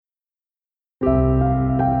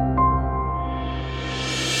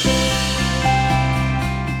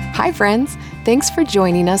Hi, friends. Thanks for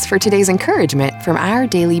joining us for today's encouragement from Our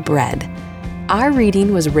Daily Bread. Our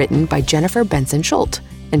reading was written by Jennifer Benson Schuldt,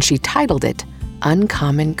 and she titled it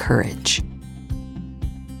Uncommon Courage.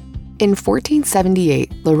 In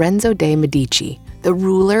 1478, Lorenzo de' Medici, the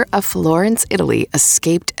ruler of Florence, Italy,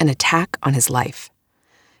 escaped an attack on his life.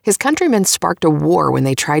 His countrymen sparked a war when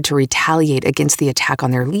they tried to retaliate against the attack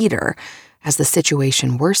on their leader. As the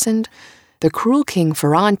situation worsened, the cruel King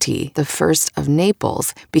Ferrante, the first of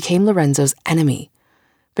Naples, became Lorenzo's enemy.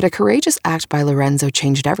 But a courageous act by Lorenzo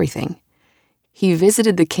changed everything. He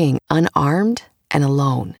visited the king unarmed and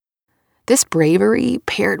alone. This bravery,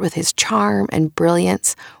 paired with his charm and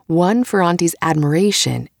brilliance, won Ferrante's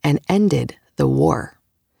admiration and ended the war.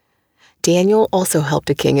 Daniel also helped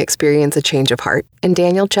a king experience a change of heart in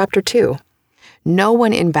Daniel chapter 2. No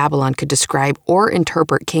one in Babylon could describe or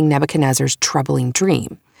interpret King Nebuchadnezzar's troubling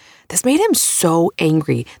dream. This made him so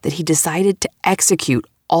angry that he decided to execute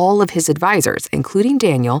all of his advisors, including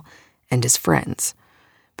Daniel and his friends.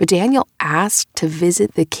 But Daniel asked to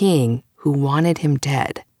visit the king who wanted him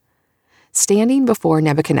dead. Standing before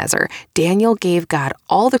Nebuchadnezzar, Daniel gave God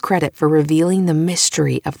all the credit for revealing the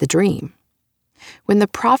mystery of the dream. When the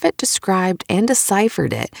prophet described and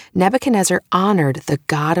deciphered it, Nebuchadnezzar honored the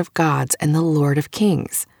God of gods and the Lord of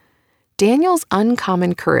kings. Daniel's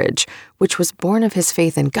uncommon courage, which was born of his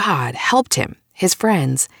faith in God, helped him, his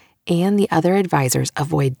friends, and the other advisors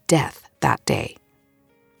avoid death that day.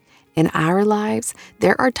 In our lives,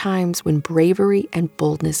 there are times when bravery and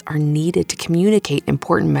boldness are needed to communicate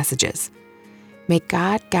important messages. May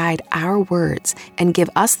God guide our words and give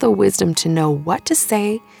us the wisdom to know what to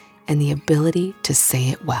say and the ability to say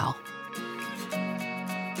it well.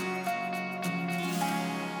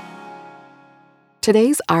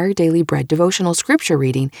 Today's Our Daily Bread devotional scripture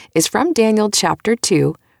reading is from Daniel chapter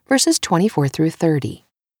 2, verses 24 through 30.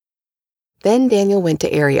 Then Daniel went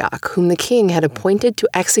to Arioch, whom the king had appointed to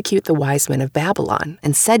execute the wise men of Babylon,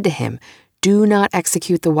 and said to him, "Do not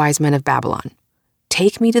execute the wise men of Babylon.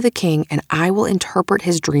 Take me to the king, and I will interpret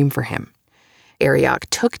his dream for him." Arioch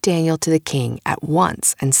took Daniel to the king at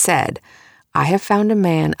once and said, "I have found a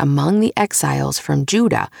man among the exiles from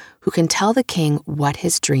Judah who can tell the king what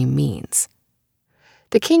his dream means."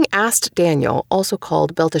 The king asked Daniel, also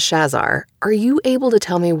called Belteshazzar, "Are you able to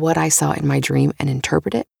tell me what I saw in my dream and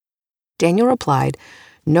interpret it?" Daniel replied,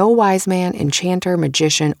 "No wise man, enchanter,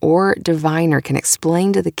 magician, or diviner can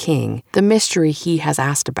explain to the king the mystery he has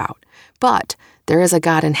asked about, but there is a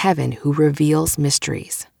God in heaven who reveals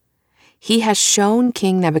mysteries. He has shown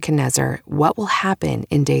King Nebuchadnezzar what will happen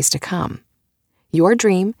in days to come. Your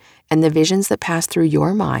dream and the visions that pass through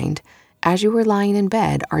your mind as you were lying in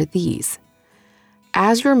bed are these.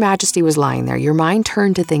 As your majesty was lying there, your mind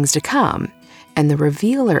turned to things to come, and the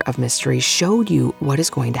revealer of mysteries showed you what is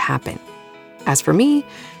going to happen. As for me,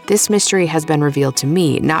 this mystery has been revealed to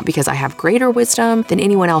me, not because I have greater wisdom than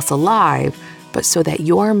anyone else alive, but so that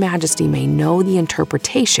your majesty may know the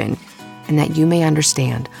interpretation and that you may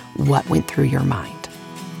understand what went through your mind."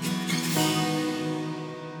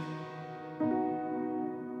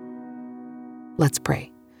 Let's pray.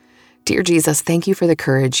 Dear Jesus, thank you for the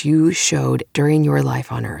courage you showed during your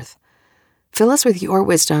life on earth. Fill us with your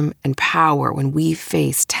wisdom and power when we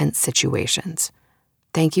face tense situations.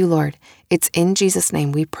 Thank you, Lord. It's in Jesus'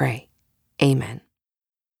 name we pray. Amen.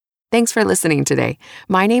 Thanks for listening today.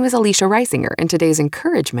 My name is Alicia Reisinger, and today's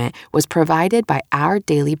encouragement was provided by Our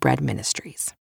Daily Bread Ministries.